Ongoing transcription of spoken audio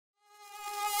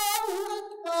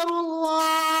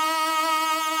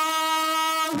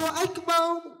Allahu Akbar.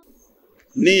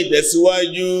 Ní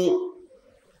ìtẹ̀síwájú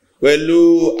pẹ̀lú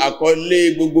àkọlé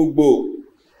gbogbogbò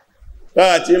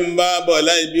táà tí ń bá bọ̀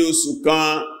láì bí oṣù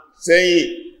kan sẹ́yìn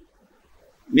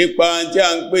nípa tí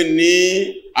a ń pè ní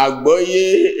àgbọ́yé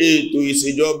ètò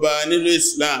ìṣèjọba nílùú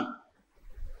Islam,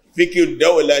 fíkì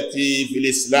dawlati fil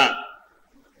Islam.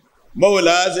 Báwo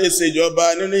la ṣe ṣèjọba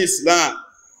nínú Islam?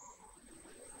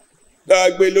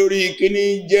 Dágbé lórí kíní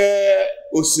jẹ́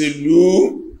òṣèlú,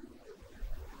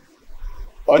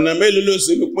 ọ̀nà mélòó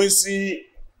lòṣèlú pín sí,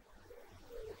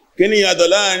 kíní yàtọ̀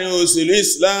láàrin òṣèlú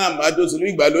Islam àti òṣèlú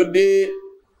ìgbàlódé,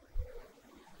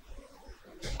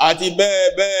 àti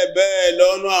bẹ́ẹ̀ bẹ́ẹ̀ bẹ́ẹ̀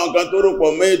lọ́nà àwọn kan tó rò pọ̀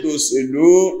mọ́ ètò òṣèlú.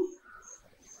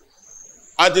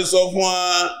 A ti sọ fún wa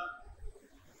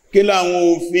kí láwọn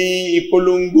òfin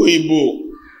ìpolongo ìbò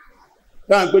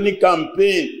táà ń pè ní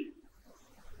campaign,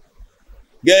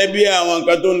 gẹ́gẹ́ bí àwọn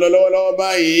nǹkan tó ń lọ lọ́wọ́lọ́wọ́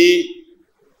báyìí,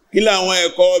 kí láwọn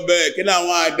ẹ̀kọ́ ọbẹ̀, kí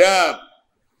láwọn adab,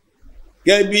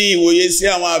 gẹ́gẹ́ bí ìwòye sí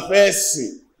àwọn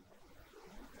afẹ́sìn,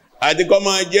 àti kó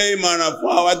máa jẹ́ ìmọ̀ràn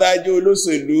fún àwọn tá jẹ́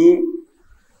olóṣèlú.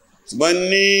 Ṣùgbọ́n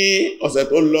ní ọ̀sẹ̀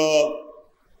tó lọ,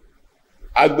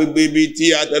 agbègbè ibi tí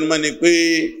a tẹnumọ́ ni pé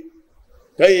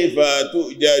kayfa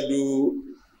tujadu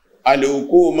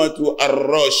al-hukumatu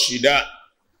ar-rashida.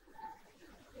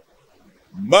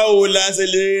 Báwo la ṣe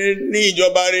lè ní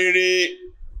ìjọba rere?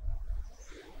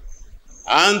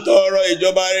 À ń tọrọ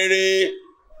ìjọba rere,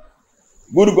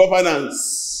 good governance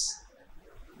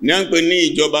ní à ń pè ní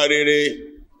ìjọba rere.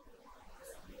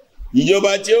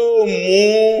 Ìjọba tí ó mú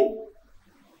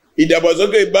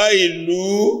ìdàgbàsókè bá ìlú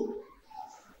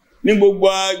ní gbogbo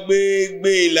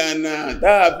agbègbè ìlànà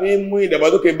táà fi mú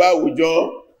ìdàgbàsókè bá àwùjọ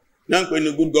ní à ń pè ní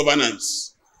good governance.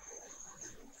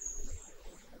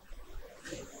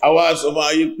 Àwa sọ fún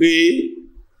ayé pé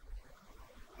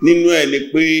nínú ẹ̀ ni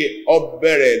pé ó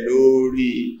bẹ̀rẹ̀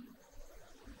lórí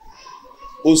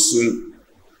usul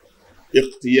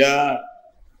ikhtiyar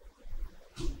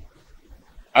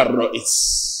ar-rais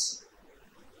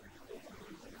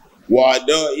wa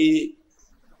ada'i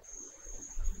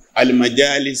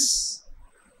al-majalis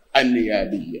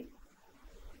an-niyabiyya.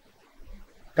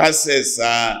 Ká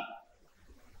sẹ̀sà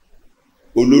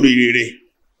olórí rere,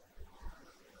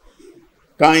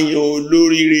 ká yan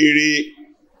olórí rere,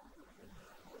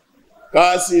 ká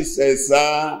sì sẹ̀sà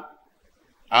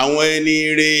àwọn ẹni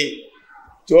rere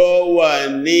tó wà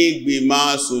ní ìgbìmọ̀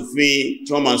aṣòfin tí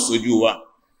wọ́n máa ṣojú wa.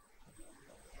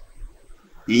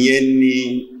 Ìyẹn ni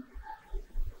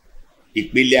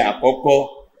ìpele àkọ́kọ́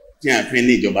tí a fi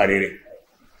ní ìjọba rere.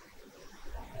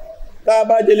 Tá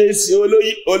bá délé sí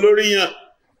olórí yàn,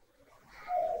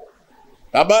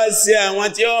 tá bá sí àwọn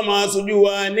tí ó máa ṣojú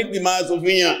wa nígbìmọ̀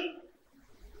aṣòfin yàn,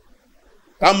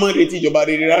 ká má retí ìjọba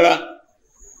rere rárá.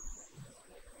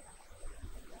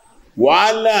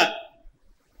 Wàhálà,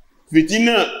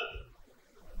 fìtínà,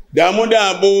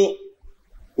 dàmúdàbò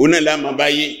onílà máa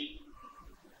báyé.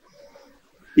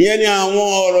 Ìyẹn ni àwọn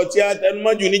ọ̀rọ̀ tí a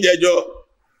tẹnumọ́jù ní jẹjọ.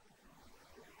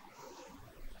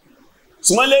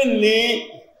 Súnmọ́lé ní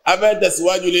abẹ́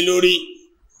tẹ̀síwájú lé lórí.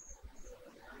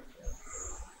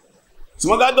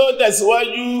 Súnmọ́ká tó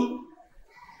tẹ̀síwájú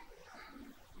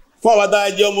fún àwátá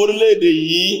jẹ́ ọmọ orílẹ̀-èdè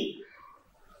yìí,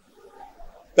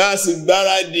 táà sì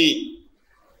gbáradì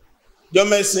jọ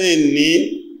mẹ́sìn ní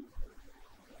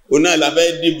oná ìlàfẹ́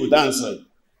dìbò táǹsọ̀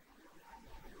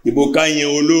ìbò káyẹ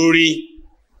olórí.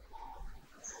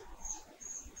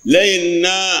 Lẹ́yìn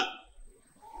náà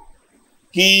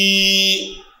kí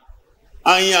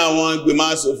a yàn àwọn ìgbìmọ̀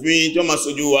aṣòfin tí ó máa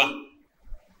ṣojú wa,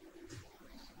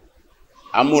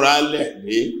 amúralẹ̀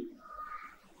lé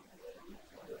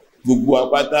gbogbo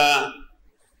àpáta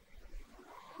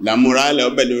làmúralẹ̀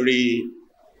ọbẹ̀ lórí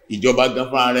ìjọba gan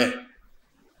fún ààrẹ,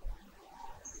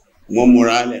 wọ́n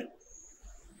múralẹ̀.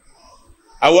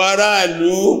 Àwọn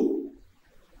aráàlú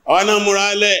àwọn náà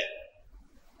múralẹ̀,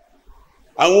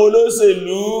 àwọn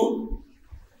olóṣèlú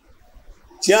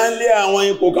tí a ń lé àwọn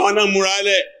ipò kan náà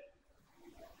múralẹ̀,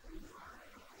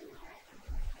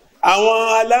 àwọn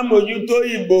alámòjútó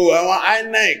ìbò àwọn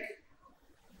INEC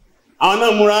àwọn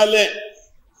náà múralẹ̀,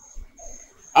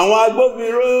 àwọn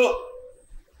agbófinró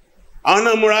àwọn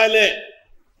náà múralẹ̀,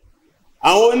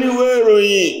 àwọn oníwé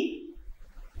ìròyìn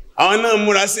àwọn náà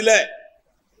múra sílẹ̀,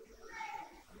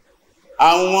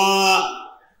 àwọn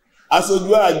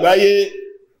aṣojú àgbáyé,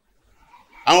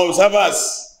 àwọn observers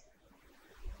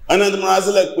ọ̀nà tó múra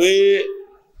sílẹ̀ pé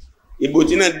ìbò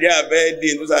tí Nàìjíríà fẹ́ dì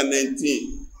 2019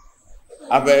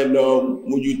 a fẹ́ lọ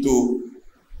mójútó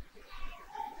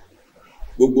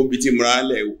gbogbo bí tí múra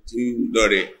lẹ̀ tí ń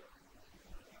lọ́rẹ̀.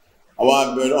 Àwọn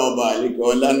abẹ̀rẹ̀ ọba àlíkẹ́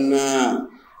ọlá náà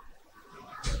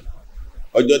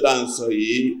ọjọ́ tá ń sọ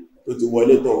yìí tó ti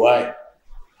wọlé tó wáyé,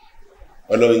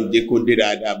 Ọlọ́run jẹ́ kó dé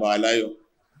dáadáa bá wa láyọ̀.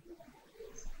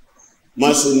 Má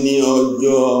ṣe ní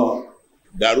ọjọ́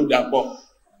dàrúdàpọ̀,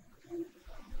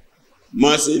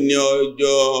 má ṣe ní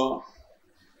ọjọ́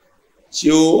tí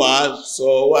ó wà sọ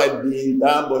wá di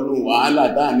dábọ̀lù wàhálà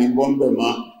dáa ní bọ́m̀bẹ̀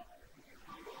mọ́.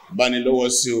 Bá ní lọ́wọ́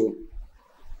sí o,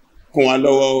 kún wa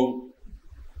lọ́wọ́ o.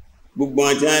 Gbogbo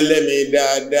àti à ń lẹ́mí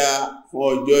dáadáa fún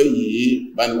ọjọ́ yìí,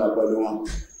 bá ní wà pẹ̀lú wọn.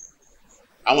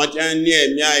 Àwọn tí a ń ní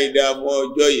ẹ̀mí àìdá fún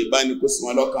ọjọ́ yìí, bá ní kó sí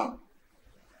wọn lọ́kàn.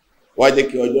 Wá jẹ́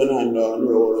kí ọjọ́ náà lọ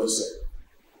lórọ̀wọ́rọ̀sẹ̀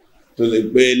tó lè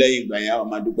gbé lẹ́yìn ìgbà yẹn àwọn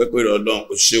máa dúpẹ́ pé Ọlọ́run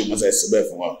kò ṣe òmọ́sẹ̀ síbẹ̀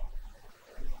fún wa.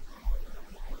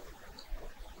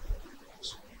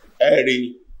 Ẹ̀rí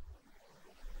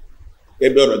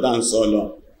ẹgbẹ́ ọ̀rọ̀ tá ń sọ lọ,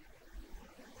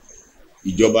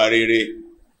 ìjọba rere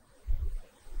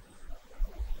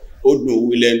ó dùn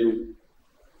wí lẹ́nu,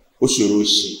 ó ṣòro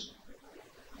ṣe.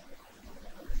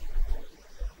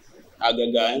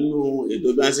 Àgàgà inú ètò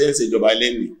bí wọ́n ṣe ń ṣèjọba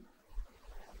lẹ́nu,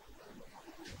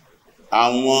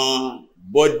 àwọn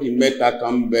bọ́dì mẹ́ta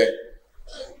kan bẹ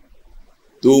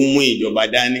tó mú ìjọba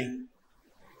dání.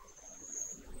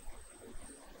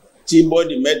 Tí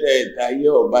bọ́dì mẹ́tẹ̀ẹ̀ta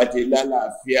yóò bá ti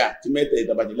lálàáfíà, tí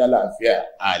mẹ́tẹ̀ẹ̀ta bá ti lálàáfíà,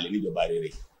 a lè níjọba rere.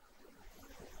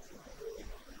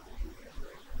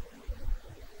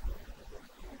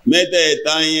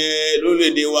 Mẹ́tẹ̀ẹ̀ta yẹn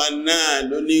lórílẹ̀-èdè wa náà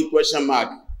ló ní question mark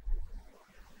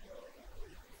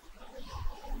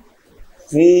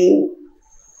fún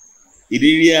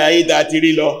ìrírí ayé tá ti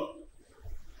rí lọ.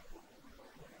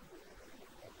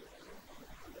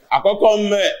 Àkọ́kọ́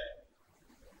mẹ́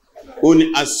ó ní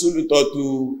as-sultatu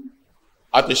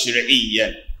at-tashri'iyya,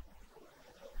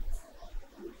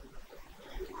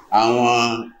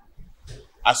 àwọn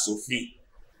aṣòfin,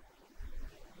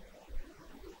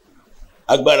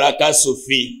 agbára ká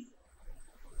ṣòfin.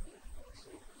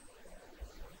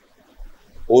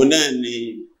 Ó náà ni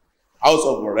House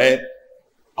of Rep,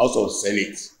 House of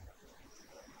Senate.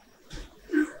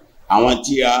 Àwọn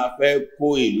tí a fẹ́ kó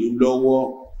ìlú lọ́wọ́,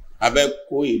 a fẹ́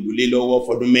kó ìlú lé lọ́wọ́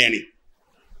fọdún 4.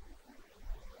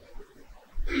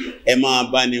 Ẹ máa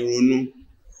bá ní ronú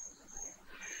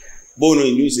bóòrùn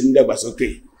ìlú sí ní dàgbàsókè.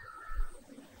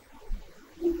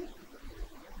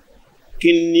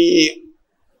 Kí ni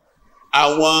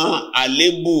àwọn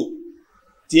àlébù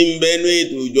tí ń bẹ́nú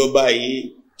ètò ìjọba yìí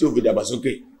tí ó fi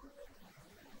dàgbàsókè?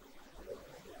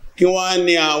 Kí wọ́n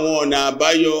ní àwọn ọ̀nà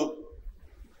àbáyọ?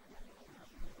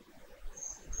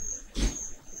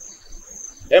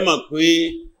 Ẹ mọ̀ pé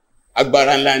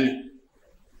agbára ńlá ni.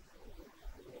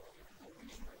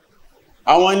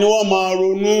 Àwọn ni wọ́n máa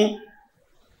ronú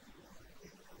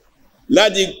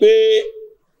láti pé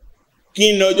kí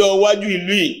ní ọjọ́ iwájú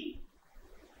ìlú yìí,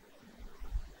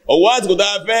 ọwọ́ àsìkò tá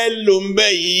a fẹ́ lò ń bẹ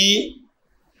yìí,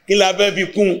 kí la fẹ́ fi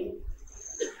kún.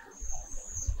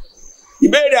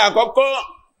 Ìbéèrè àkọ́kọ́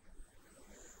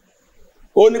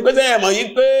ó ní pé tẹ́yẹ̀ mọ̀ yí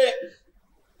pé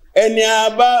ẹni a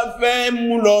bá fẹ́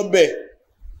mú lọ bẹ̀,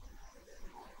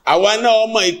 àwa náà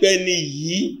mọ̀ ìpẹ́ ni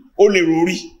yìí ó lè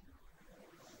rórí,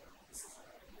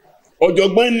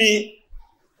 ọ̀jọ̀gbọ́n ni.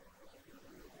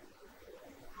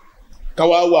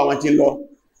 Káwá wo àwọn tí lọ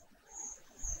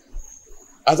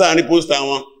àtàrí póstà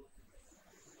wọn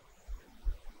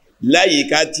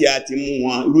láyìíká tí a ti mú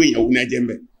wọn, irú ìyàwó ní ẹjẹ́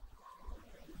mẹ́.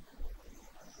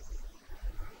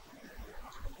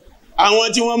 Àwọn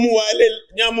tí wọ́n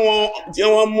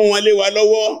mú wọn lé wa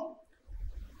lọ́wọ́,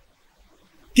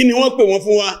 kí ni wọ́n pè wọ́n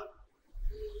fún wa?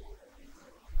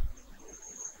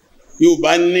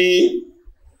 Yorùbá ní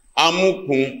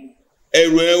amúkùn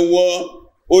ẹrù ẹwọ́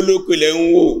olókèlẹ̀ ń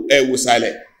wò ẹ̀wò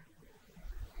sàlẹ̀.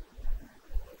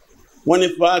 Wọ́n ní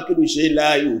fákìrù ṣe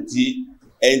láàyò tí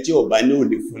ẹni tí ọba ní ò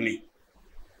lè fún ni.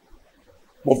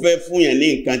 Mo fẹ́ fúnyàn ní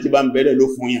nǹkan tí bá ń bẹ̀rẹ̀ ló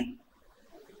fúnyàn.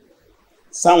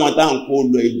 Sáwọn táà ń kó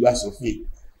lọ ìlú aṣòfin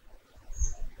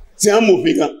tí a mọ̀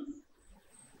fi kan.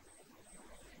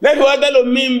 Lẹ́bí wá tẹ́lò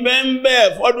mí ń bẹ́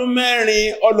fọ́dún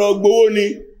 4 ọlọ́gbówó ni.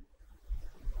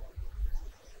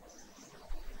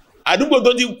 Àdúgbò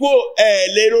tó ti kó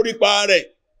ẹ̀ẹ̀lẹ́ lórí pa rẹ̀.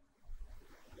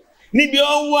 Níbi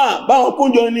ó wà báwọn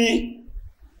kúnjọ ni.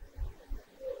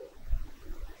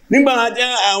 Nígbà àti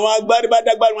àwọn agbárí bá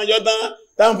dágbárí wọn jọ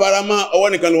tán fara mọ́ ọwọ́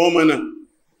nìkan ló wọ́n mọ́ náà.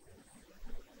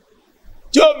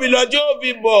 Tí ó fi lọ tí ó fi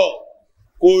bọ̀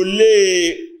kò lè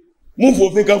mú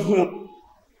fòfin kan fún wọn.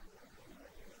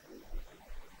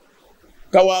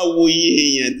 Káwá wo iye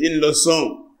èèyàn tí ń lọ sọ́n.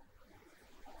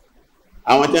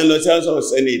 Àwọn tí ń lọ sí House of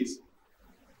Senate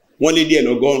wọ́n lé díẹ̀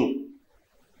lọ́gọ́rùn.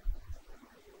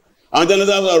 Àwọn tí ń lọ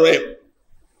sí House of Rep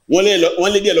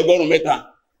wọ́n lé díẹ̀ lọ́gọ́rùn 3.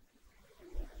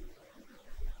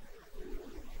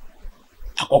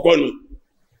 Àkọ́kọ́ nù.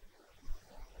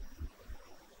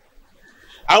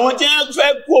 àwọn tí wọ́n fẹ́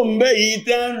kó mbẹ́ yìí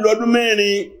tán lọ́dún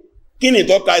mẹ́rin kí ni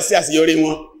tọ́ka sí àṣeyọrí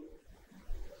wọn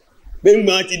pé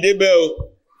gbọ́n ti débẹ̀ o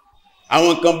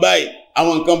àwọn nǹkan báyìí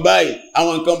àwọn nǹkan báyìí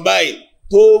àwọn nǹkan báyìí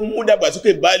tó mú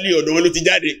dàgbàsókè bá lè ọ̀dọ̀ wọn ló ti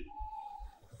jáde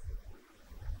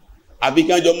àbí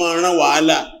kí wọ́n jọ máa rán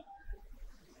wàhálà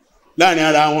láàrin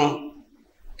ara wọn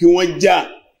kí wọ́n jà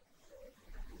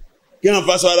kí wọ́n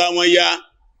fásọ ara wọn ya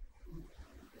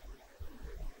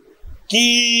kí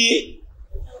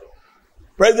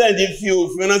president fi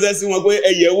òfin ránṣẹ́ sí wọn pé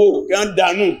ẹyẹ̀wò kí wọ́n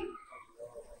dànù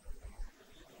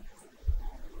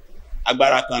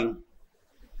agbára kanu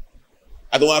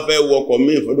àtọwà fẹ́ wọkọ̀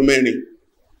mí fọdún mẹ́rin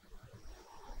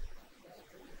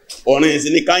ọ̀rìn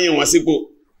ìsìn ní káyàn wọn sípò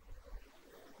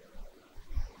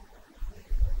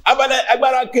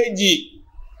agbára kejì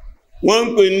wọ́n ń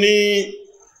pè ní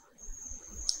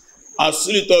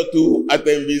asúlítọ́tù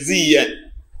àtẹ̀m̀bìzíyẹ̀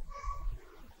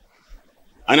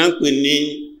aná ń pè ní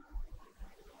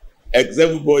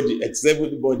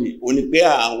executive body ó ní pé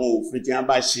àwọn òfin tí wọ́n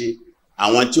bá ṣe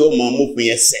àwọn tí ó mọ̀ mọ́fin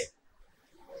ẹsẹ̀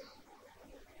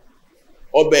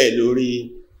ọbẹ̀ lórí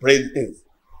president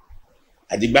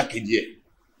àdígbàkejì ẹ̀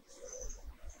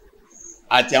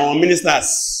àti àwọn ministers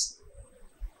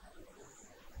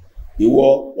ìwọ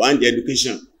one day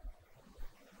education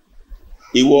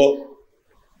ìwọ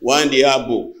one day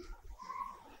ààbò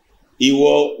ìwọ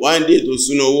one day tó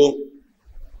súná owó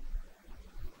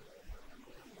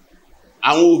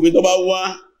àwọn òfin tó bá wá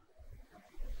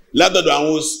látọ̀dọ̀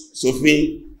àwọn ṣòfin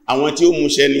àwọn tí ó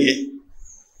múṣẹ nìyẹn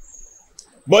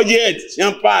budget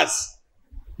yan pass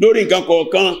lórí nǹkan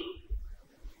kọ̀ọ̀kan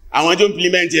àwọn tó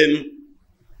implement ẹnu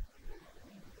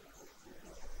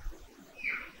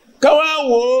káwá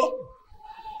wo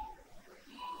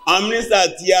àwọn minister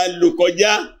tí a lò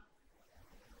kọjá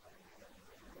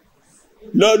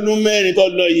lọ́dún mẹ́rin tó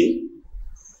lọ yìí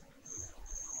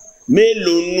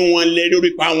mélòó nú wọn lè lórí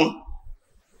pa wọn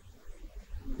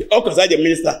ọkàn sájẹ̀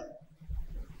minister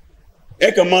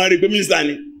ẹkàn máa rí pé minister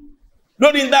ni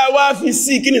lórí ìdá wá fi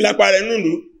sí kí ní lápá rẹ̀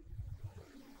nùlú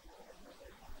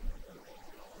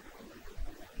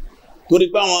torí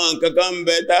pé àwọn kankan ń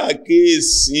bẹ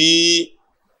táàkíyèsí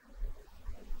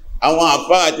àwọn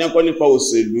àfáà àti ẹ̀kọ́ nípa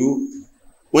òṣèlú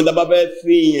wọ́n tàbá fẹ́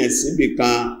fi yẹn síbì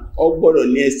kan ó gbọ́dọ̀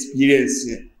ní experience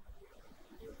yẹn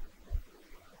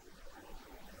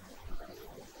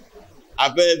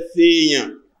afẹ́ fi yẹn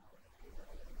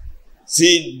sí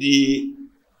di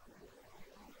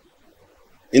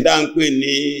ìdáǹpé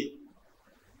ní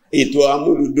ètò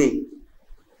amúlùdùn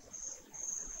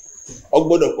ó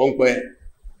gbọ́dọ̀ kọ́ńpẹ́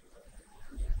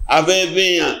afẹ́ fi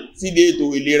yẹn sí di ètò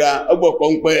ìlera ó gbọ́dọ̀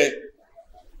kọ́ńpẹ́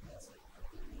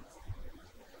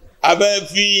abẹ́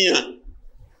fíyàn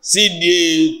sí di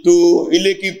ètò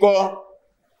ilé kíkọ́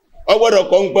ó gbọ́dọ̀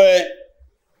kọ́ ń pẹ́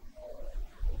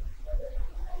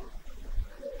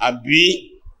àbí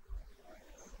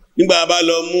nígbà bá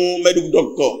lọ mú medical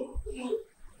doctor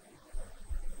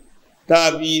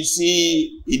tàbí sí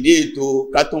ìdí ètò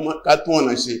kátún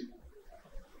ọ̀nà ṣe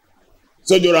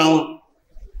sójọ́ra wọn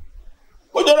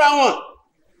kójọ́ra wọn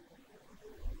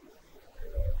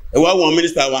ẹwà wọn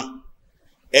mínísítà wa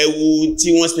ẹwù tí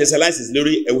wọ́n specializes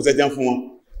lórí ẹwù tẹ́tẹ́ fún wọn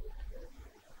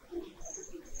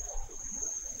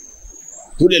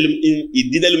tó dẹ̀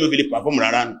ìdídẹ́lùmí fi lè perform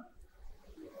rárá nù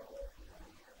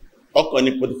ọkọ̀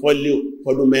ní portfolio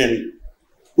fọdún mẹ́rin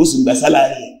ó sì gbà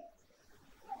sálárì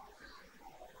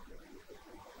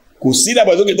kò sí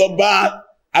ìdàgbàsókè tó bá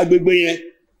agbègbè yẹn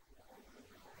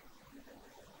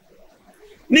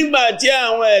nígbàtí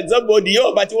àwọn executive yóò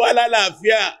bá ti wá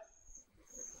lálàáfíà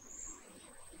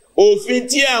òfin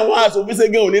tí àwọn aṣòfin ṣe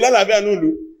gẹ́ òní lálàáfíà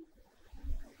nílùú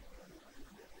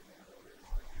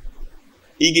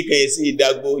igi kẹyẹ sí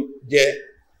ìdágbó jẹ́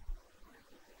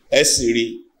ẹ̀sìrí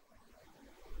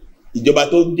ìjọba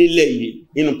tó délẹ̀ yìí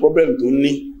nínú problem tó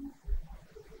ní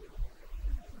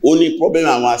ó ní problem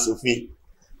àwọn aṣòfin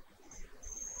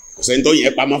kò sẹ́ni tó yẹ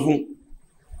pamọ́ fún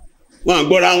wọ́n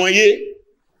gbọ́ra wọn yé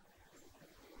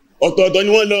ọ̀tọ̀ọ̀tọ̀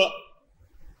ni wọ́n lọ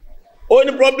ó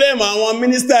ní problem àwọn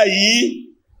mínísítà yìí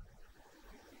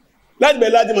láti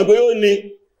bẹ̀rẹ̀ láti mọ̀ pé ó ní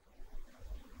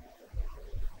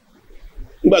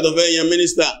nígbà tó fẹ́ yan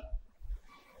mínísítà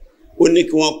ó ní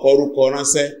kí wọ́n kọ orúkọ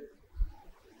ránṣẹ́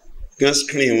kí wọ́n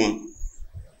screen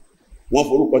wọ́n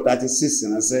forúkọ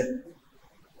 36 ránṣẹ́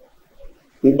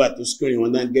nígbà tó screen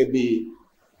wọn dán gẹ́ bí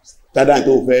tádà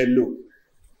tó fẹ́ lò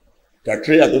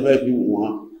kàtríyà tó fẹ́ fi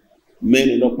wọ́n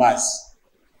mẹ́rin lọ pass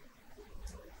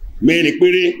mẹ́rin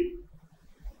péré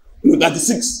ní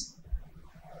 36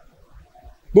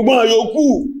 gbogbo àwọn yòókù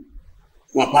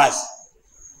wọ́n pass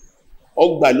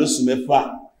ọgbà lóṣù mẹ́fà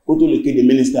kó tó lè kéde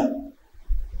mínísítà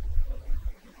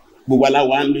gbogbo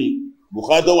aláwọ̀ á lè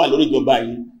Buhari tó wà lórí ìjọba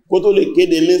yìí kó tó lè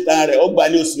kéde mínísítà rẹ̀ ó gbà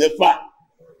ní oṣù mẹ́fà,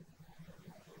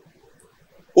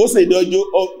 ó sì ìdọ́jọ́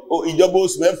ìjọba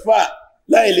oṣù mẹ́fà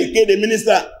láì lè kéde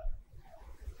mínísítà.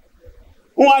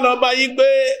 Wọ́n lọ bá yí pé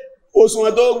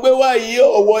òṣùwọ̀n tó gbé wá yìí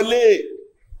ò wọlé,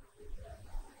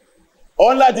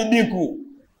 ọ́n láti dínkù.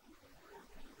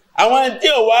 Àwọn tí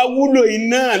ò wá wúlò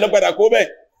iná lọ́padà kó bẹ̀.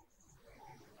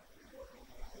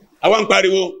 Àwọn ń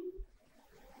pariwo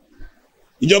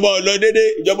ìjọba ò lọ dédé,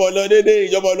 ìjọba ò lọ dédé,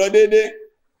 ìjọba ò lọ dédé.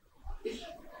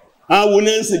 Àwọn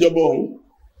ní ń ṣèjọba ọ̀hún.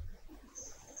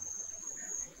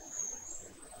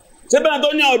 Ṣé bẹ́ẹ̀ tó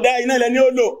ní ọ̀dá iná ilẹ̀ ní ó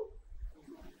lò?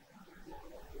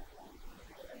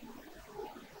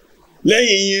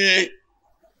 Lẹ́yìn yẹn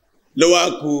ló wá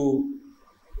kù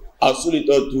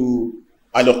asúlítọ́tù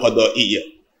alọ́kọ̀dọ̀ ìyẹ̀,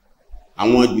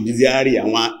 àwọn judiciary,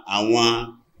 àwọn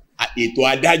ètò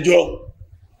adájọ́,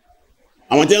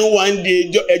 àwọn tí wọ́n ń di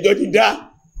ẹjọ́ dídá.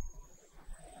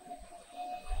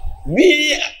 Bí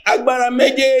agbára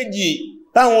méjèèjì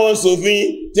táwọn ṣòfin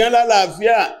tí wọ́n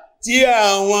lálàáfíà, tí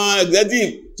àwọn executive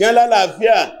tí wọ́n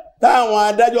lálàáfíà, táwọn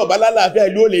adájọ́ bá lálàáfíà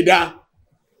ìlú ò lè dá.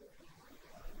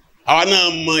 Àwọn náà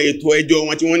mọ ètò ẹjọ́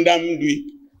wọn tí wọ́n ń dá mú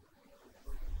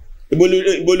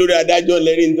ìbólórí adájọ́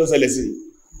lẹ́rí tó ṣẹlẹ̀ sí.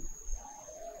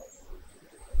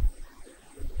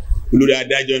 Olórí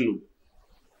adájọ́ nù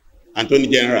Attorney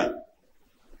General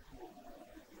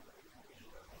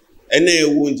ẹni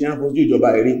ewu tí a fojú ìjọba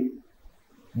ìrí.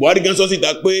 Buhari gan sọ síta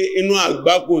pé inú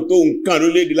àgbákò tó nǹkan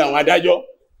lórílẹ̀-èdè láwọn adájọ́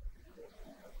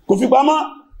kò fi pamọ́.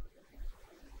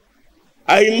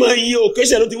 Àìmọ̀ iye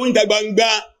òkèṣẹ̀ ló ti wọ́n ìta gbangba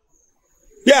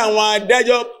bí àwọn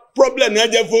adájọ́ problem náà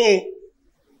jẹ́ fún.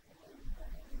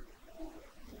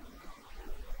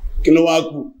 Kí ló wá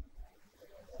kù?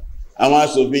 Àwọn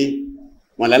aṣòfin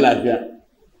wọn lálàáfíà,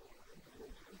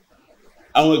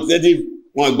 àwọn executive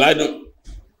wọn gbádùn,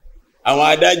 àwọn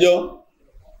adájọ́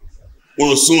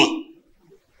wọn súnmọ́.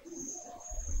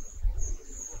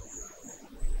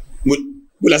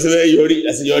 Bó lásìfẹ́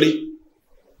yọrí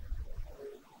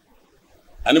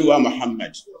Ànábì wa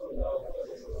Muhammad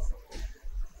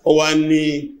ó wá ní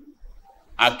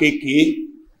àkekè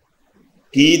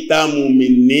kìí tá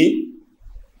mùmínì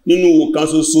nínú kan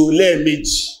ṣoṣo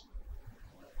lẹ́ẹ̀mejì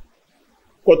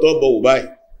kọ́tọ̀ bọ̀ wù báyìí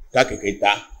kákẹ̀kẹ́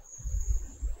ta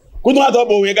kó tó má tọ́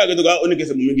bọ̀ wùn kákẹ̀kẹ́ tó ká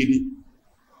oníkẹsẹ̀ mùmí gidi.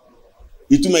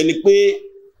 Ìtumọ̀ ni pé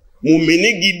mùmínì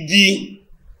gidi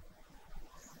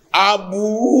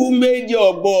aburú méjì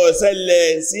ọ̀bọ̀ ṣẹlẹ̀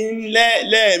sí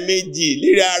lẹ́ẹ̀mejì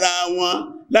lérí ara wọn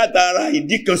látara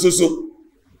ìdí kan ṣoṣo.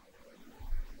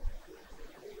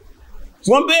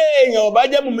 Wọ́n bẹ́ èèyàn bá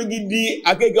jẹ́ mùmí gidi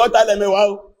àkekèé ọ̀tá lẹ́mẹ́wàá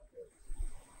o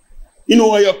inú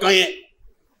ọyọ̀ kan yẹn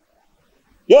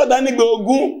yóò dá nígbè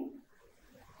ogún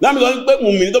lámìsọ pé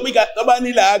mùmí tó bá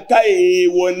nílà ká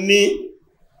èèwọ̀ ní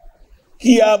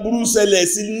kí aburú ṣẹlẹ̀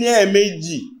sí ní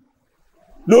ẹ̀ẹ̀mejì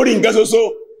lórí nǹkan ṣoṣo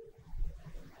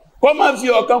kọ́ máa fi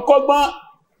ọ̀kan kọ́gbọ́n.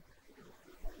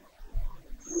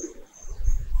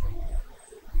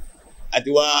 Àti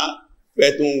wá fẹ́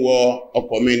tún wọ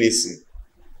ọkọ̀ mẹ́nìsìn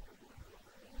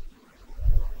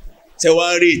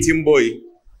tẹwàá rí tí ń bọ̀ yìí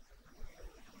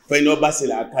fẹ́ni ọba sí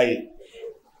làákàyè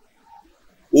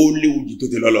ó léwu jù tó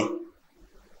ti lọ́lọ́.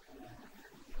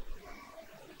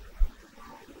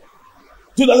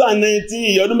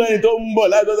 2019 ọdún mẹ́rin tó ń bọ̀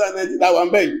láti 2019 láwà ń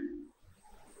bẹ̀ yìí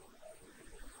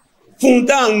fún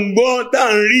táà ń gbọ́ táà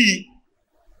ń rí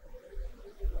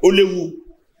ó léwu.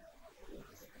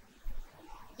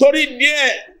 Torí díẹ̀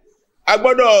a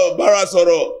gbọ́dọ̀ bára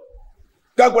sọ̀rọ̀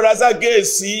kápẹ́ra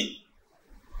sákèèsí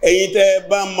ẹ̀yin tẹ́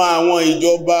bá ma àwọn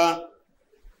ìjọba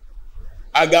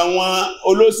àgàwọn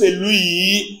olóṣèlú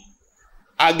yìí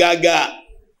àgàgà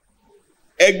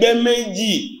ẹgbẹ́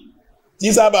méjì tí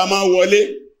sábà máa wọlé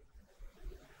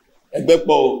ẹgbẹ́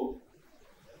pọ̀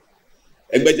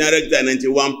ẹgbẹ́ tí a rẹ́gítà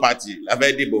 91 party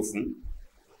láfẹ́ dìbò fún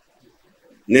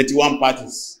 91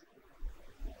 parties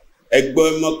ẹgbẹ́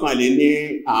mọ́kànlẹ̀ ní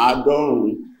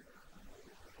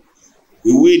 90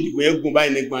 ìwé ìdìbò ẹgùn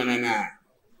báyìí ní gbanáà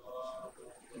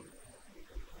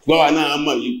gbọ́wà náà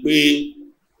mọ̀ yí pé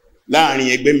láàrin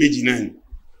ẹgbẹ́ méjì náà ni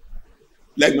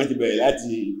lẹ́gbọ́n ti bẹ̀rẹ̀ láti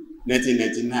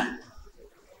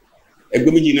 1999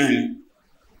 ẹgbẹ́ méjì náà ni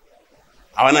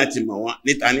àwọn náà ti mọ̀ wọ́n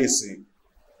níta ní ìsìn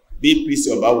bí APC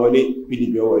ọba wọlé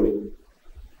PDP wọlé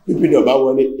PDP ọba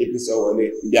wọlé APC wọlé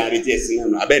ìdí àrètí ẹ̀sìn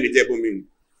náà abẹ́ ìrètí ẹ̀bùn mi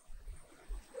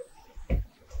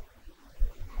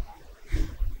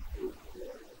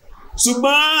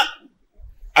ṣùgbọ́n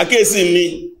àkíyèsí mi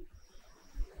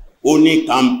ó ní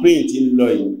campaign tí ń lọ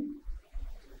yìí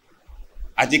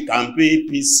àti campaign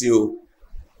APC o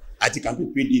àti campaign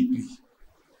PDP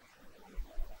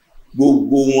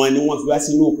gbogbo wọn ni wọ́n fi wá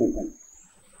sínú òkùnkùn.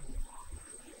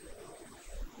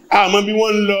 àmọ́ bí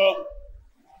wọ́n ń lọ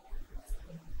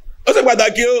ó ṣe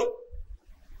pàtàkì ó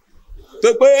tó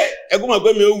pé ẹkún mọ̀ pé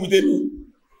mi ó wù tèmi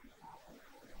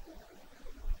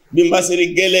bí n bá ṣe rí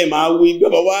gẹ́lẹ́ máa wí bí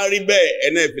ọba wá rí bẹ́ẹ̀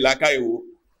ẹ̀nà ìfìlàkà ìwò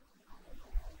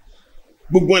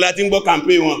gbogbo wọn láti ń gbọ́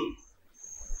kàmpé wọn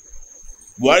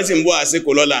Buhari sì ń bọ́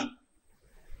àsìkò lọ́la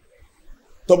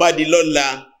tó bá di lọ́la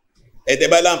ẹ̀tẹ̀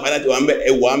bá láǹfààní àti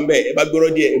ẹwà ń bẹ̀ ẹ bá gbọ́rọ̀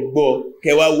díẹ̀ gbọ́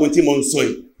kẹwàá wo tí mo ń sọ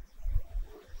yìí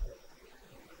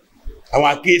àwọn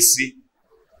akéèsí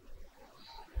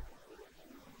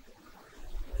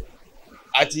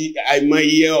àti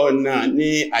àìmọye ọ̀nà ní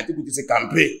Àtíkù ti ṣe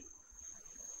kàmpé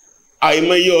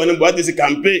àìmọye ọ̀nà Buhari ti ṣe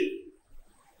kàmpé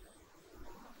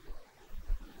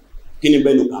kí ni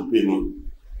bẹ́ẹ̀ ló kàmpé mọ́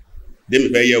démi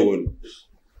fẹ́ yẹ̀wò nù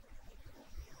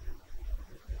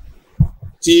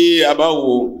tí a bá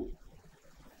wo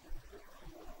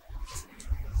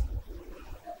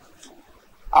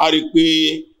a rí pé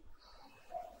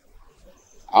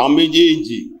àwọn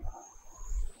méjèèjì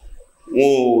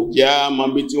wọn ò já mọ̀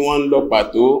bí tí wọ́n ń lọ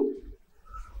pàtó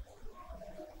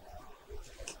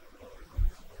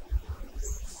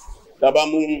tá bá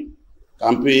mú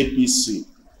kàmpé APC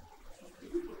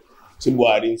tí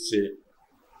Buhari ń ṣe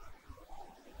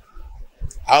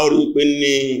a rí pé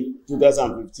ní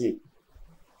 2015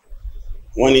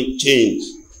 wọ́n ní change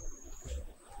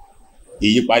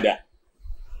ìyípadà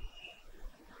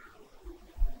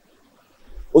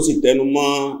ó sì tẹnu mọ́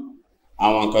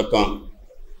àwọn kankan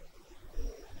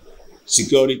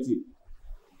security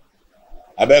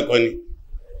abẹ́ẹ̀kọ́ ni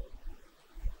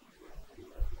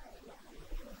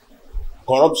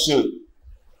corruption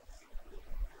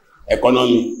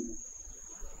economy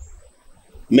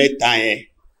mẹ́ta yẹn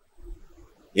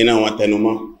iná wọn tẹnu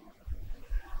mọ́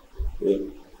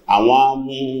àwọn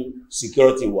mú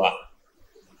security wà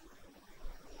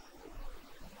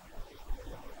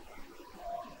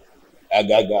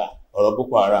àgàgà ọ̀rọ̀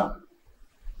Boko Haram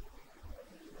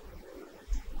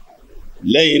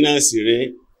lẹ́yìn náà sì rí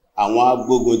àwọn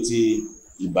agbógun ti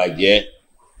ìbàjẹ́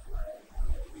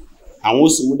àwọn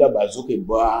ó sì mú dàgbàsókè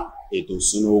bá ètò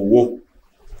ìṣúná owó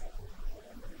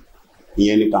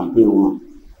ìyẹn ní campaign wọn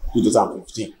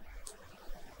 2015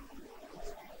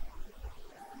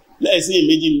 lẹ́ẹ̀sí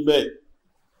ìméjì ń bẹ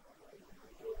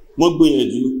wọ́n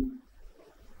gbìyànjú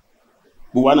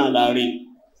gbogbo náà láàrin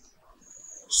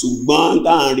ṣùgbọ́n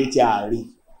táàrin tí a rí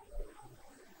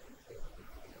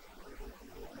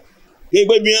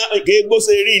kéègbó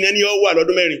ṣe rí iná ní ọwọ́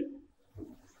àlọ́dún mẹ́rin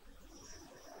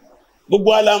gbogbo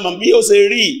alamà bí ó ṣe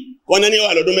rí kọ́nà ní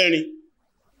ọwọ́ àlọ́dún mẹ́rin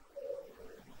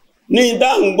ní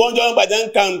ìdáǹgbọ́njọ́ pàtàkì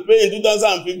campaign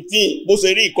 2015 bó ṣe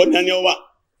rí ìkọ́nà ní ọwọ́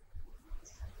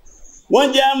wọ́n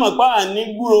jẹ́ àmọ̀pá ní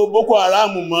gbúrò Boko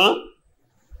Haram mọ́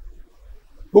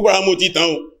Boko Haram ti tán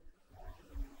o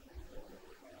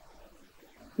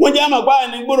wọ́n jẹ́ àmọ̀pá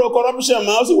ní gbúrò corruption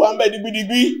mọ́ ó sì wà ń bẹ̀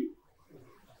digbidigbi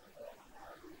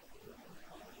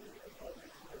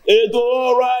ètò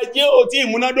ọrọ̀ ajé ò tí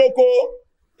ìmúnádókó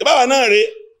ìbáwà náà rẹ̀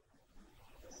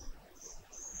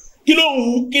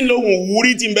kí ló ń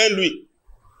wúrí tí ń bẹ́ lùí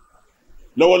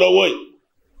lọ́wọ́lọ́wọ́ yìí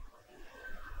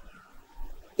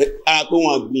àpé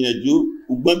wọn gbìyànjú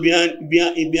ugbọ́n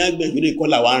ibi agbẹ̀jú lè kọ́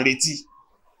làwà ń retí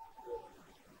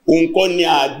òun kọ́ ni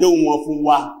àdéhùn wọn fún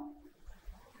wa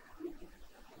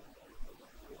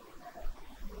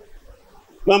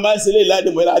wọ́n bá sílé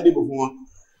ìládìbò ìládìbò fún wọn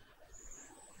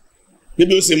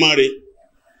níbi ó ṣe máa rẹ̀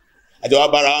àti wá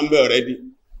bára wọn bẹ́ already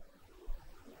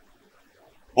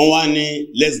wọ́n wá ní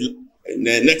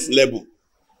next level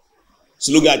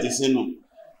slogan àti sínú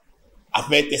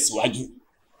afẹ́ tẹ̀síwájú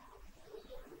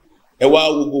ẹ wá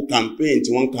gbogbo campaign tí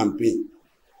wọ́n campaign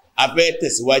afẹ́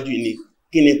tẹ̀síwájú ní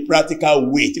kí ni practical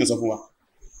way tí wọ́n sọ fún wa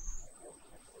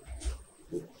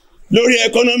lórí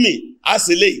economy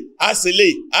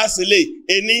àṣìlẹ̀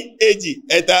ení èjì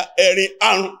ẹ̀ta ẹ̀rin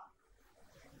àrùn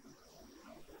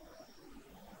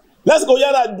lásìkò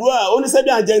yára dùá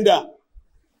oníṣẹ́bí agenda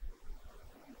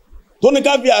tó ní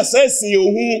ká fi àṣẹ́sì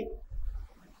ohun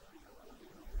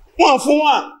wọ́n fún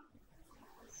wa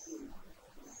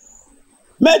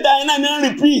mẹ́ta iná ní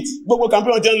repeat gbogbo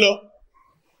campaign jẹ́ ń lọ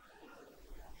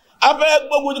afẹ́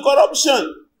gbogbo the corruption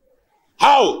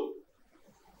how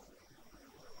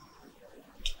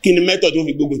kí ni method tó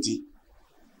fi gbogbo ti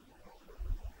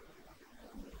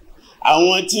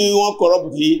àwọn tí wọ́n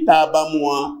corrupt yìí tá a bá mú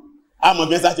wọn a mọ̀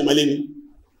bí ẹ́ sáti mọ́lé ni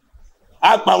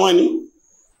a pa wọn ni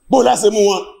bó láṣẹ mú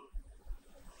wọn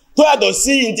tó yàtọ̀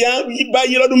sí ìdí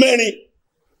báyé lọ́dún mẹ́rin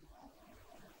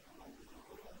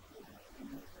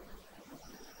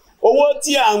owó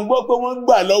tí a ń gbọ́ pé wọ́n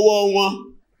gbà lọ́wọ́ wọn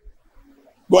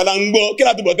gbọ́lá ń gbọ́ kí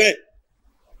látúbọ̀ tẹ́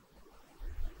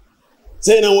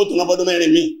ṣe iná wọ́n tó ná fọ́dún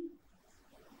mẹ́rin mi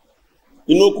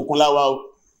inú òkùnkùn láwá o.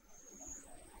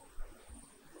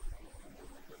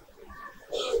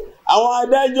 Àwọn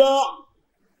adájọ́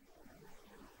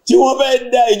tí wọ́n fẹ́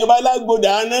dá ìjọba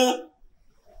lágbòdà náà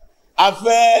a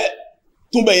fẹ́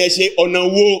túnbẹ̀yẹ ṣe ọ̀nà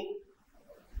wo,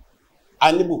 a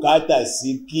ní bùkátà sí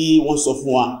kí wọ́n sọ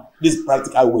fún wa this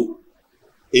practical way.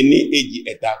 Ẹni èjì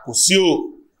ẹ̀ta kò sí o.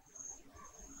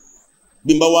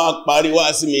 Bí n bá wá parí wá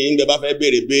sí mi nígbà bá fẹ́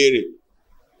béèrè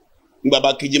nígbà bá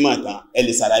kíjí máa tán ẹ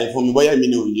lè ṣàlàyé fún mi bóyá mi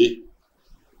ní òye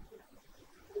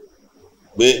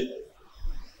pé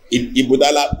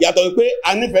ìbòdálá yàtọ̀ pé a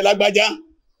nífẹ̀ẹ́ lágbájá,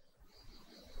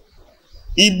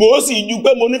 ìbò sì ju pé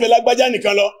mo nífẹ̀ẹ́ lágbájá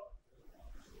nìkan lọ.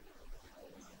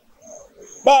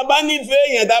 Bá bá nífẹ̀ẹ́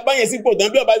èèyàn tá bá yẹn sípò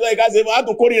tán bí ọba ìjọ ìkáṣe fún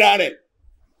àtún kórìíra rẹ̀.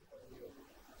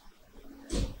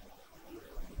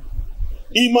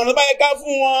 Ìmọ̀ràn bá yẹ ká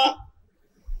fún wọn,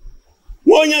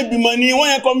 wọ́n yẹn gbìmọ̀ ni, wọ́n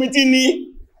yẹn kọmití ni,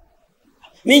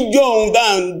 níjọ́ ohun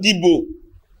dáa ń dìbò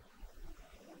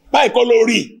báyìí kọ́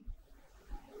lórí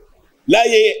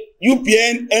láyé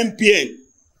UPN MPN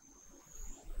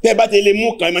tẹ́ bá ti lè mú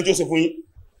kan ìmọ̀ tí ó ṣe fún yín.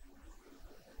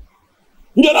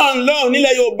 Níjọ́ náà lọ́wọ́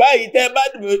nílẹ̀ Yorùbá yìí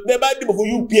tẹ́ bá dìbò fún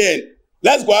UPN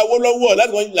lásìkò Awólọ́wọ̀,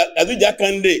 lásìkò Làtúnjà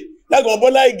Kàndé, lásìkò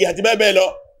Bọ́lá Ìgè àti bẹ́ẹ̀ bẹ́ẹ̀ lọ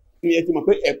ni ẹ ti mọ̀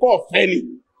pé ẹ̀kọ́ ọ̀fẹ́ ni.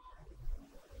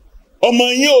 Ọmọ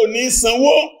yín ò ní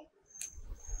sanwó,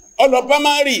 ọlọ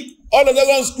primary, ọlọ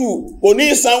secondary school kò ní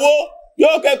sanwó,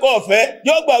 yóò kẹ́kọ̀ọ́ ọ̀fẹ́,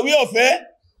 yóò gbàwé ọ̀fẹ́,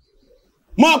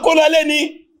 máa kó lálé ní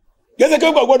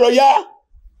kẹ́sẹ̀kẹ́ gbọ́dọ̀ yá.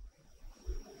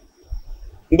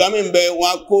 Ìgbà mí ń bẹ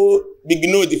wọn kó big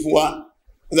note fún wa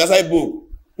exercise book,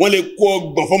 wọ́n lè kó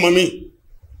ọgbọ̀n fọ́mọ mi,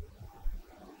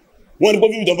 wọ́n ní kó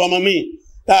fífìtọ̀ fọ́mọ mi,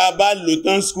 tá a bá lò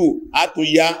tán school á tó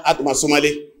yá, á tó máa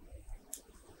sọmọlé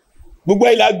gbogbo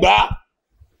ìlà gbà á.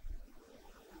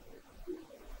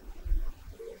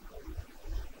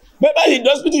 Bẹ́bá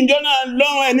ìdọ́sítù ìjọ náà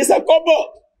lọ́rùn ẹ̀ ní sẹ́kọ́bọ̀.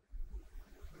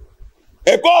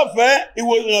 Ẹ̀kọ́ ọ̀fẹ́,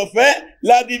 ìwòsàn ọ̀fẹ́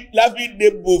láfi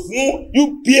dìbò fún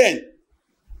UPN.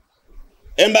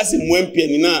 Embassy mú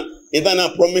MPN náà, ìtànà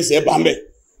promise ẹ̀ bá mẹ́.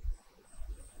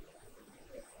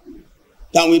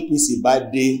 Táwọn APC bá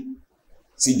dé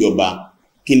síjọba,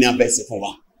 kí ni a fẹ́ ṣe fún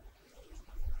wa?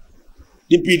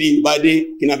 DPD bá dé,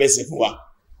 kí ni a fẹ́ ṣe fún wa?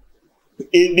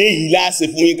 Èdè yìí láṣẹ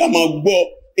fún yín ká máa gbọ́,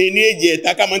 ẹni èjì ẹ̀ta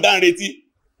ká máa dá ń retí.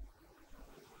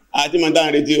 Àti máa dá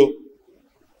ń retí o.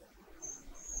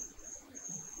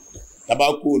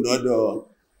 Tabakú lọ́dọ̀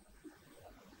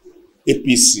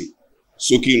APC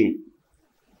sókínù,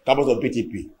 kábọ̀tọ̀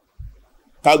PTP,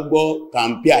 ká gbọ́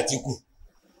kàmpí Àtíkù.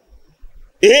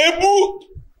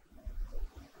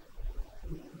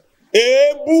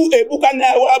 Èébú ká ní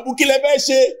àwọn abú kí lẹ fẹ́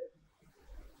ṣe.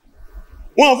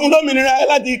 Wọ́n fún lómìnira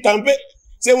láti kàmpé,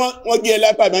 ṣé wọ́n gé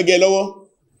ẹlápàá ìmọ̀ gẹ lọ́wọ́.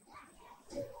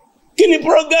 Kí ni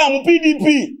program PDP?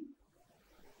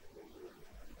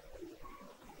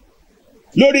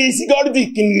 Lórí security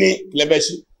kí ni lẹ́fẹ́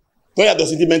ṣe tó yàtọ̀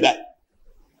sí mental?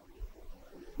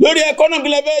 Lórí economy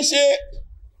lẹ́fẹ́ ṣe?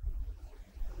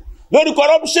 Lórí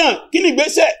corruption kí ni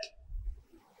ìgbésẹ̀?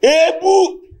 Èébú.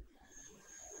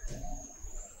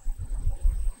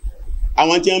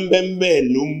 Àwọn tí ń bẹ́ẹ̀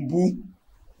ló ń bú,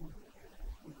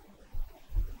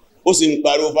 ó sì ń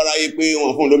pariwo fáráyé pé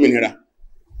wọ́n fún lómìnira.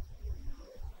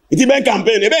 Ìtí bẹ́ẹ̀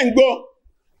campaign ẹ̀bẹ́ ń gbọ́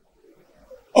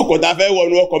ọkọ̀ ta fẹ́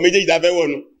wọnú, ọkọ̀ méjèèjì ta fẹ́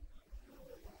wọnú.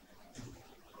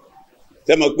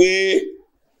 Tẹ́mọ̀ pé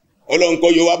ọlọ́nkọ́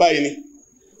yóò wá báyìí ni.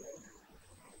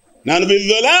 Nánú fi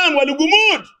zolam wal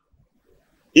gumud,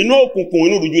 inú òkùnkùn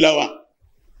inú rújú láwà.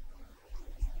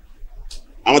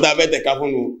 Àwọn ta fẹ́ tẹ̀ka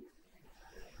fún un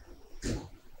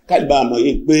kálìbà àmọ̀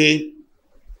yí pé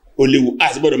ó léwu,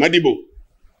 àti gbọ́dọ̀ má dìbò.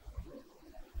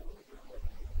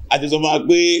 Àti sọ fún wa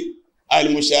pé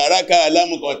al-musharaka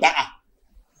alámùkọ̀táà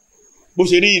bó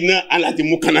ṣe rí iná aláti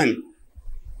mú kanáà ni.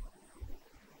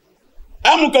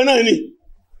 Ámùkan náà ni,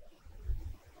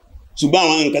 ṣùgbọ́n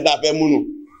àwọn nǹkan tàà fẹ́ múnù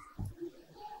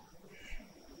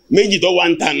méjì tó wá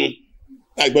ń tànù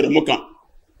àgbẹ̀rẹ̀ mú kan,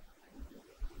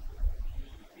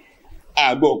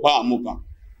 àgbẹ̀ ọ̀pá àmúkan.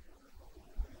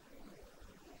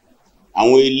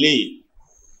 Àwọn eléyìí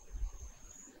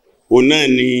o náà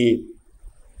ni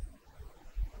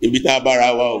ibi tá bára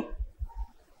wa o,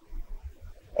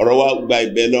 ọ̀rọ̀ wa gba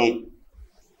ìbẹ̀ lọ́hùn,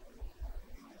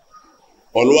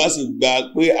 ọ̀rọ̀ wa sì gba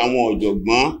pé àwọn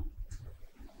ọ̀jọ̀gbọ́n,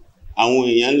 àwọn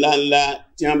èèyàn ńláńlá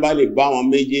tí wọ́n bá lè bá wọn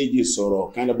méjèèjì sọ̀rọ̀,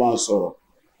 kán lọ bá wọn sọ̀rọ̀,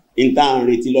 in tá ń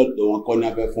retí lọ́dọ̀ wọn kọ́ ní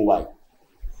afẹ́ fún wa.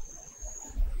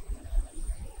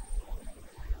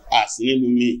 Àsì nílùú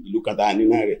mi ìlú kàtà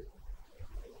nínú rẹ̀,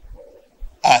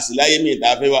 àsì láyé mi ìta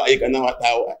fẹ́ wá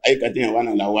ayíkàtíyàn wà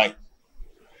náà láwáì.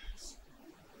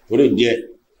 Torí díẹ̀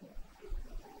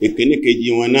ìkíní kejì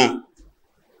wọn náà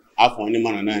á fún ní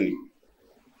mọ̀ràn náà ni.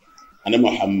 ana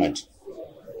Muhammad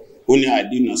ó ní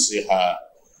àdínà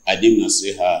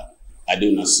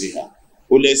síhà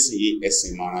ó lẹ́sìn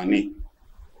ẹ̀sìn mara ní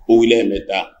ó wílẹ̀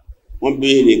mẹ́ta. Wọ́n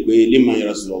béèrè pé liman ya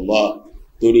Rasulullah,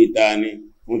 torí tani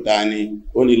fún tani,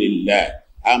 ó ní lillah,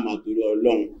 a máa torí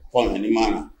Ọlọ́run fọ́nà ní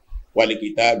mara, wa li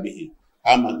kitabihi,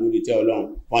 a máa torí tí Ọlọ́run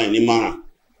fọ́nà ní mara,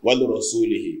 wa li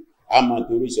rasulihi, a máa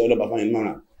torí tí Ọlọ́run fọ́nà ní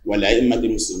mara, wa li a'immati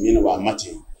muslimina wa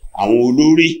ammatihim, àwọn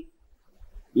olórí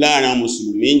láàrin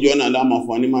mùsùlùmí jọ́nà láàmà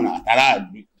fún ní mara àtàrà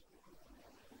àgbì.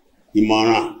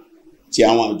 Ìmọ̀ràn tí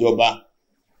àwọn ìjọba,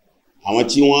 àwọn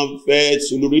tí wọ́n fẹ́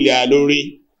solórílẹ̀ alórí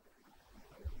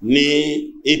ní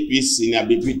APC ní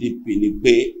àbí PDP ní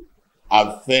pé a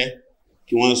fẹ́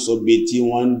kí wọ́n sọ bí tí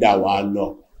wọ́n ń dà wá lọ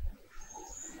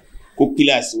kó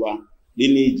kíláàsì wa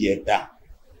nínú ìjẹta.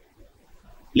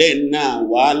 Lẹ́yìn náà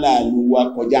wàhálà àlúwà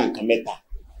kọjá nǹkan mẹ́ta.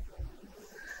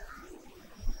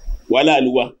 Wàhálà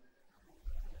àlúwà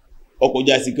ó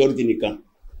kọjá security nìkan,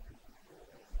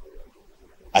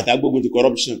 àtàgbógun ti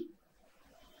corruption,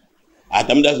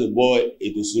 àtàmúdásò bọ́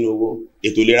ètò ìṣúná owó,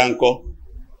 ètò ìlera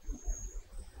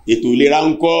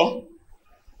ńkọ́,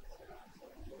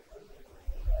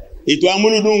 ètò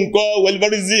amúlùdún ńkọ́,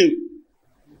 welfareism,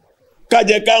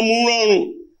 kájẹ ká mú rọrùn,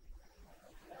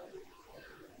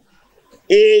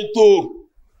 ètò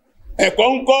ẹ̀kọ́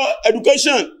ńkọ́,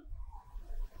 education.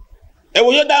 Ẹwọ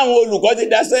yóò dáwọn olùkọ́ ti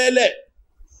dásẹ́lẹ̀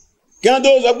kí wọ́n tó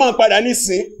sọpọ̀ padà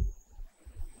nísìn.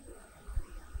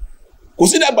 Kò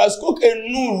sí dàgbàsókè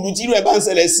nínú ìlú tí rẹ̀ bá ń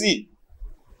ṣẹlẹ̀ sí.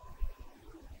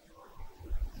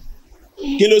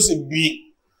 Kí ló sì bí?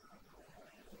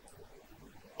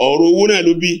 Ọ̀rọ̀ owó náà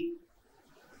ló bí.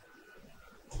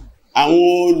 Àwọn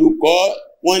olùkọ́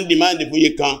wọ́n ń dìmáàdì fún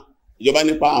iye kan, ìjọba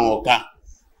nípa àwọn ọ̀ka.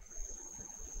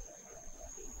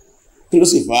 Kí ló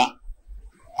sì fà?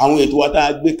 Àwọn ètò wa tá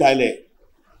gbé kalẹ̀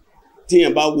tí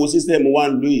èyàn bá wo sísẹ́mù wà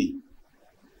ń lú yìí,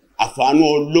 àfàánú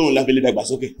Ọlọ́run la fi lè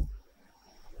dàgbàsókè.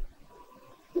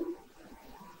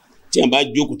 Tí èyàn bá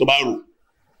jókòó tó bá rò,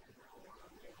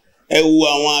 ẹ wo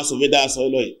àwọn asòfin dá sọ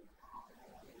lọ yìí,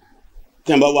 tí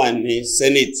èyàn bá wà ní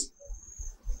Senate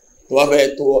tó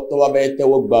bá fẹ́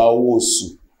tẹ́wọ́ gba owó oṣù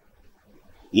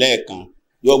lẹ́ẹ̀kan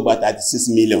yóò gba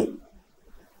 36 million.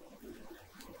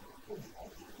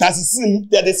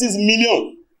 36 million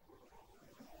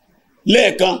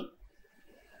lẹ́ẹ̀kan.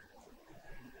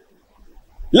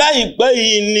 Láìpẹ́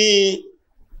yìí ni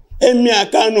Emir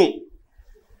Kano,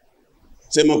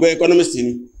 ṣe mọ̀ pé economist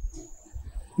ni,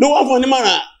 ló wá fún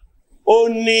onímọ̀ràn, ó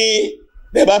ní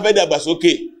bẹ́ẹ̀ bá fẹ́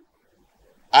dàgbàsókè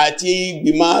àti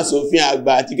ìgbìmọ̀ aṣòfin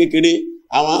àgbà àti kékeré,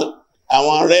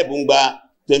 àwọn rep ń gba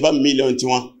 25 million tí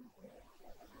wọ́n,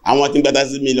 àwọn tí ń gba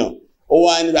 36 million. Ó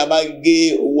wá ní tàbá gé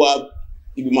owó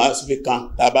ìgbìmọ̀ aṣòfin kan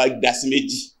tàbá dá sí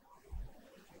méjì,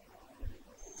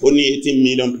 ó ní 18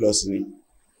 million plus ni.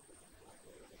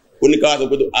 Ó ní káwà sọ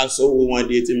pé tó aṣọ́wó wọn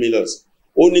di 18 million.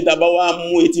 Ó ní tàbá wá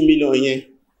mú 18 million yẹn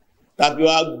tàbí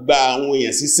wá gba àwọn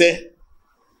èèyàn síṣẹ́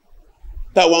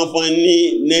táwọn fún ní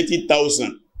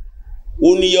 90,000. Ó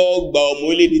ní yóò gba ọmọ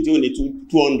orílẹ̀-èdè tí ó ní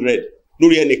 200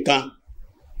 lórí ẹnìkan.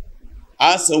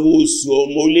 A sanwó oṣù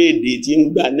ọmọ orílẹ̀-èdè tí ń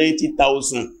gba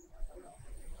 90,000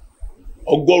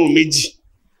 ọgọ́rùn-ún méjì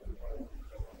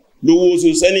lówó oṣù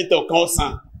sẹ́nítọ̀ kan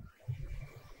ọ̀sán.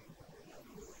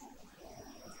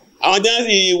 Àwọn tí wọ́n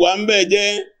sì wà ń bẹ̀ jẹ́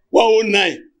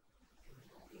 109,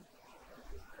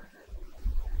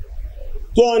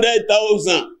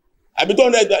 200,000 àbí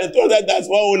 200,000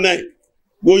 109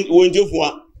 wo ń jẹ́ fún wa.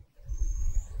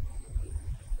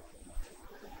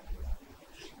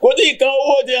 Kò tí ìkan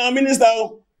owó tí àwọn mínísítà o,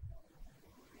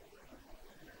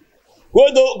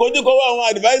 kò tí kò wá àwọn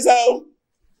advisor o,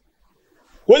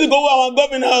 kò tí kò wá àwọn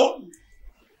gómìnà o,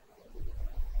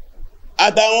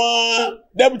 àtàwọn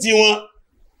deputy wọn,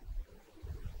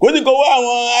 kò tí kò wá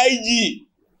àwọn IG,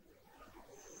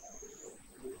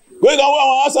 kò tí kò wá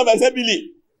àwọn House of Assembly.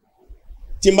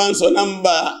 Tí bá ń sọ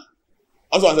nọ́mbà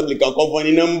House of Assembly kan kọ́ fún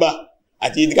ní nọ́mbà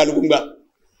àti ìdíkàlùkù gbà.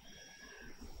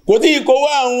 Kò tí kò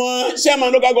wá àwọn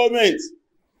chairman local government,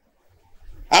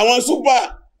 àwọn super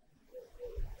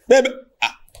bẹ́ẹ̀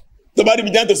tó bá rí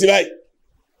bí jántò sí báyìí.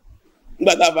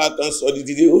 Nígbàtà bá kan sọ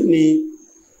dìdìdì ó ní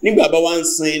nígbàbá wá ń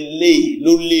san ilé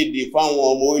lórílẹ̀-èdè fáwọn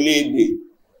ọmọ orílẹ̀-èdè,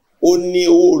 ó ní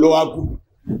owó olówákù.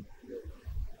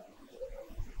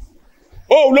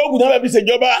 Ó olóògùn náà bẹ̀bí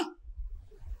ṣèjọba,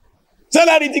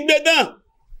 sálárì ti gbé tán.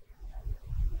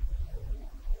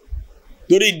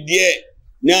 Torí díẹ̀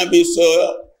ní a bí sọ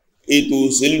ètò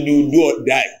òṣèlú do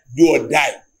or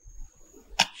die.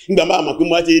 Nígbà máa mọ̀ pé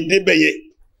mo ti débẹ̀ yẹn,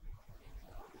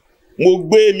 mo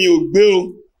gbé mi ò gbé o,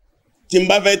 tí n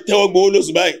bá fẹ́ tẹ́wọ́ gbówó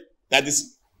lóṣù báyìí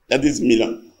 30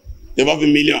 million, 35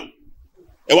 million,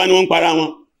 ẹwà ni wọ́n ń para wọn.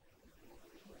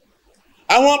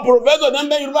 àwọn professor náà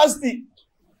bẹ́ university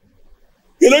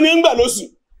èló ní ń gbà lóṣù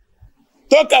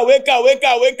tó kàwé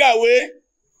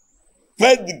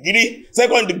first degree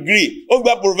second degree ó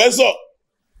gba professor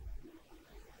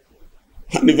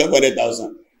ní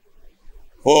 500,000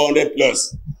 400 plus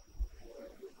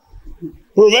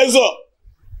professor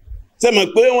sẹ́mọ̀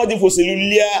pé wọ́n ti fòṣèlú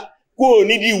líà kó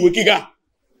nídìí ìwé kíkà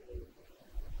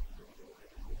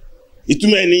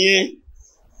ìtumọ̀ ẹniyẹn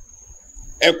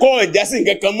ẹ̀kọ́ ìjásí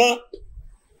nǹkankan mọ́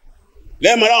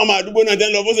lẹ́mọ̀rá ọmọ àdúgbò náà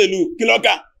tẹ́ lọ fòṣèlú kí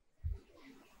lọ́kà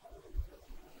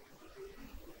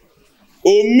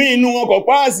omi inú wọn kọ̀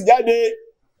páàsì jáde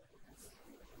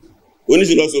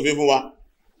oníṣìlọ sòfin fún wa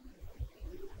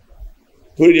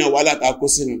torí ní àwọn alátakó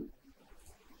sínú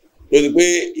tó ti pé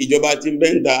ìjọba ti ń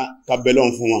bẹ́ǹta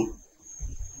kàbẹ̀lọ́n fún wọn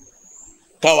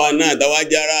káwa náà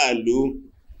tàwájára àlú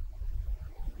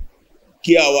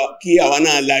kí àwa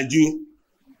náà lajú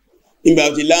nígbà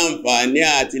tí láǹfààní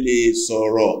àti lè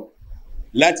sọ̀rọ̀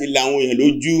láti láwọn èèyàn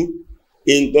lójú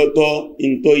ìntọ́tọ́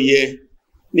ìntọ́yẹ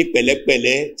ní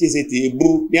pẹ̀lẹ́pẹ̀lẹ́ tí ṣe ti bú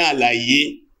ní àlàyé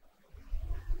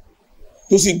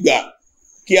tó sì gbà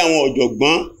kí àwọn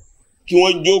ọ̀jọ̀gbọ́n kí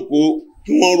wọ́n jókòó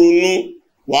kí wọ́n ronú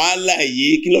wàhálà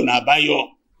yìí kí lọ̀nà àbáyọ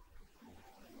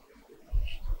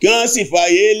kí wọ́n sì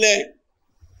fàyè lẹ̀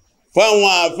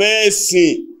fáwọn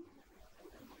àfẹ́ẹ̀sìn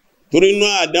torí inú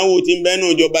àdánwò tí ń bẹ́nu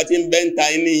ìjọba tí ń bẹ́ ń ta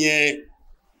ní yẹn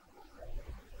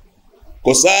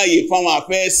kò sáàyè fáwọn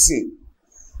àfẹ́ẹ̀sìn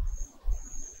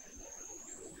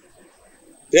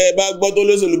tẹ́ bá gbọ́ tó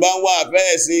lóṣèlú bá ń wá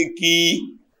àfẹ́ẹ̀sìn kí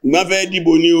ìgbọ́n fẹ́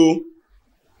dìbò ní o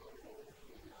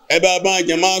ẹbá bá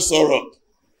jẹ máa sọ̀rọ̀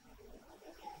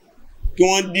kí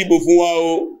wọ́n dìbò fún wa o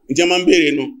ìjẹ́ máa ń bèèrè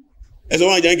nù ẹ̀sọ́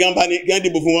wọn jẹ́ kí wọ́n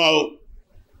dìbò fún wa o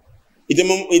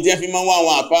ìjẹ́ fi máa ń wá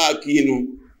àwọn àfáà kí inú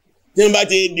tí wọ́n bá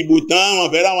ti dìbò tán àwọn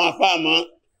fẹ́ ráwọn àfáà mọ́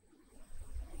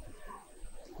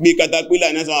bí katapila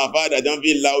ní sọ àfáà àdàjọ́ fi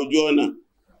la ojú ọ̀nà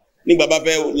nígbà bá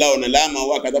fẹ́ la ọ̀nà láàmà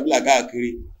wá katapila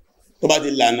káàkiri tó bá ti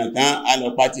lànà tán á lọ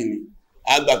pátì ní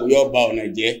àgbà kò yọ ba ọ̀nà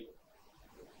jẹ́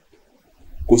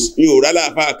kò ní òrá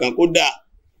láàfáà kan kó dà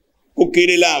kó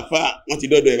kéré láàfáà wọ́n ti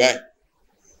dọ́dọ̀ ẹ̀ báyìí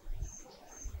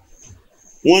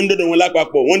wọ́n ń dọ́dọ̀ wọn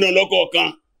lápapọ̀ wọ́n dọ́dọ̀ lọ́kọ̀ọ̀kan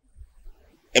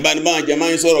ẹ̀bá ní bá jẹ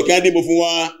máa ń sọ̀rọ̀ kí wọ́n dìbò fún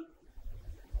wa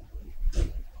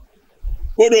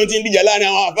kódò tí ń dìjà láàrin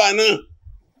àwọn àfáà náà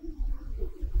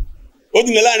ó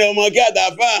ti nà láàrin ọmọ kí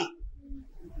àtàfáà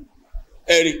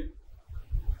ẹ̀rì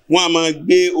wọ́n a máa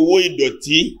gbé owó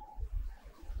ìdọ̀tí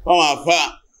fáwọn àfáà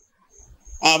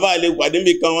àwọn àfáà lè pàdé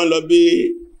bí kan wọ́n lọ bí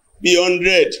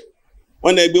 100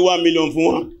 wọ́n lè gbé 1 million fún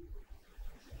wọn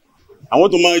àwọn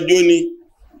tó máa jó ni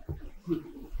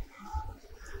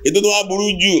ètò tó wá burú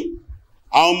jù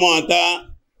àwọn ọmọ àta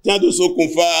tí wọ́n tó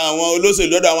ṣokùnfà àwọn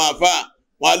olóṣèlú lọ́dọ̀ àwọn àfáà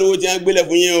wọn alówó tí wọ́n gbélẹ̀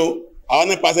fún yín o àwọn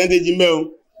ní percentage mẹ́ o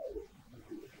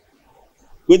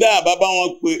pé dáàbá bá wọn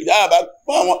pè dáàbá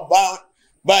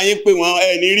bá yín pè wọn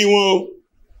ẹ̀ ní rí wọn o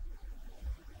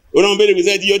onáwọn bèèrè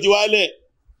pèsè tí yóò ti wálẹ̀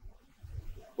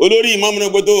olórí ìmọ̀mùnà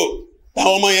gbótó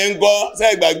táwọn ọmọ yẹn ń gọ́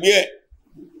sẹ́gbàgbé ẹ̀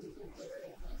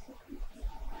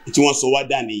tí wọ́n sọ wá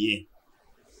dà nìyẹn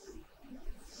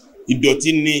ìdọ̀tí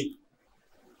ni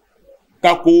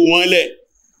kakò wọn lẹ̀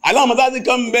aláàmọ́ta ti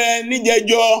kàn bẹ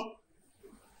níjẹjọ́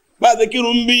bá ti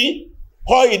kírun bí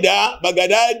kọ́ ìdá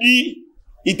bàgàdádí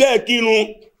ìtẹ́ kírun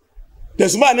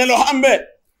tẹ̀sùmá nílọ hàmbẹ̀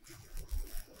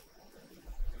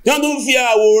tí wọ́n tún fi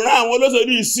àwòrán àwọn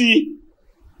olóṣèlú sí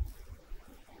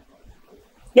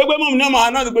gbogbo mọ́mù ní ọmọ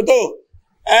àná ti pẹ́ tó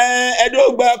ẹ̀ẹ́dọ́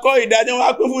gba kọ́ ìdá tí wọ́n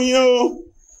á pín fún yín o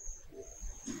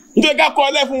nítorí ká kọ́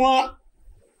ọlẹ́ fún wọn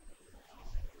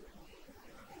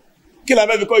kí la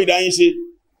fẹ́ fi kọ́ ìdá yín ṣe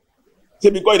ṣe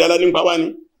bí kọ́ ìdá lọ nípa wá ní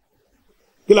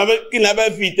kí la fẹ́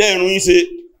fi ìtẹ́ ìrun yín ṣe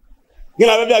kí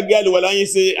la fẹ́ fi àgbé àlùwàlá yín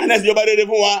ṣe anẹ́sì jọba dédé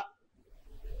fún wa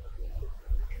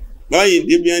lọ́yìn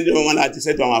débí ẹni wọn láti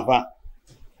sẹ́tọ̀ àwọn afá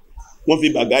wọ́n fi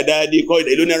bàgádá dé kọ́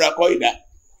ìdá ìlú náírà kọ́ ìdá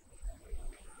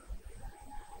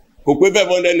kò pé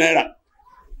 500 naira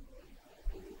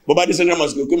bó bá dé central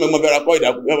mosque kò pé mẹ́gbọ́n fẹ́ra kọ́ ìdá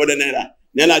kò pé 500 naira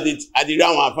ní àti rí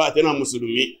àwọn afá àtẹ́nà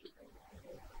mùsùlùmí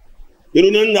irú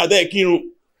ní ọ̀nà àtẹ́ kírun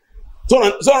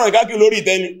sọ́rọ̀ ìkákí lórí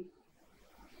ìtẹ́ni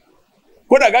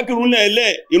kódà kákírun lẹ́ẹ̀lẹ́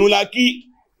irun la kí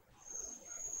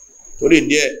torí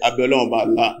díẹ̀ abẹ́ Ọlọ́run bá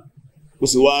lá kó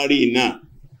sì wá rí iná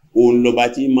òun lọba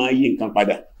tí máa yí nǹkan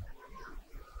padà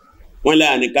wọ́n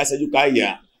láàrin kásẹ́jú káyà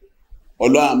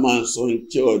Ọlọ́run máa sọ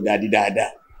tí ó dádí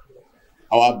dáadáa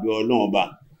àwọn abẹ́ Ọlọ́run bá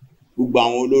gbogbo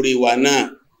àwọn olórí wa náà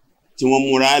tí wọ́n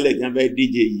múra lẹ̀ tí wọ́n fẹ́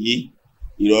díje yìí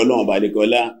ìrọ̀ Ọlọ́run bá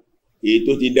lẹ́kọ́lá èyí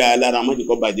tó ti dá lára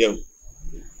mọ́jìkọ́ bàjẹ́ ò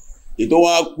èyí tó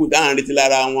wá kù dáhùn rí ti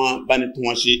lára wọn bá ní tún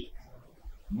wọn ṣe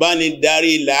bá ní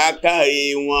darí làákàrí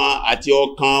wọn àti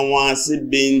ọkàn wọn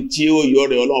síbi tí ó yọ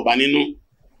rẹ̀ Ọlọ́run bá nínú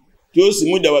tí ó sì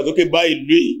mú ìdàgbàsókè bá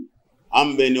ìlú yìí à ń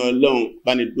bẹ ní Ọlọ́run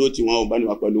bá ní dúró tí wọ́n bá ní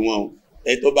wà pẹ̀lú wọn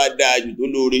ẹ̀ tó bá dáa jù tó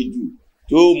lóore jù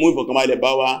tí ó mú ìfọ̀kànbalẹ̀ bá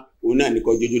wa òun náà ní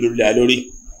kọjú ojú lórí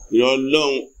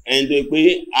Ọlọ́run ẹni tó pé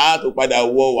a tó padà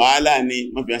wọ wàhálà ni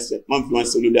wọ́n fi wọ́n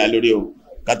sí olórí o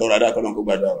kátọ̀rọ̀ adá kọ́lọ́n kó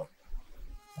gbàdọ̀ wa.